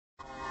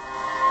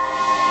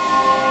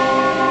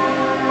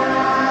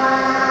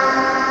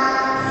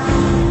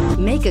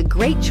Make a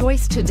great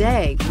choice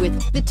today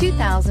with the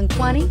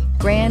 2020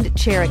 Grand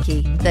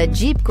Cherokee. The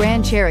Jeep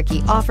Grand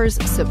Cherokee offers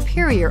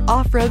superior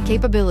off-road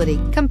capability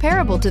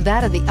comparable to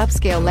that of the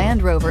upscale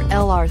Land Rover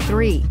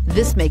LR3.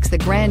 This makes the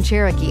Grand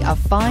Cherokee a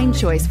fine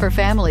choice for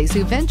families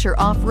who venture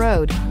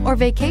off-road or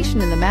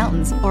vacation in the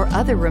mountains or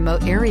other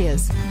remote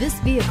areas. This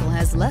vehicle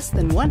has less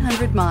than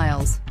 100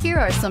 miles. Here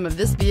are some of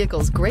this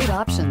vehicle's great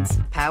options: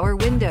 power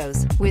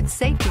windows with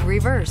safety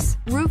reverse,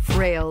 roof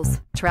rails,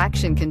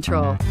 traction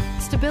control,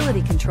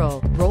 stability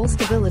control, roll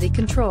stability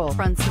control,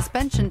 front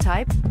suspension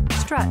type,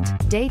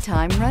 strut,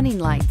 daytime running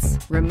lights,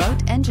 remote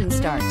engine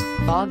start,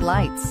 fog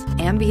lights,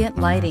 ambient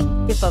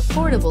lighting. If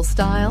affordable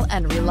style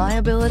and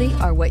reliability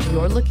are what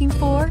you're looking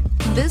for,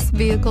 this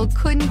vehicle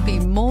couldn't be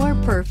more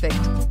perfect.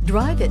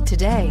 Drive it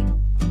today.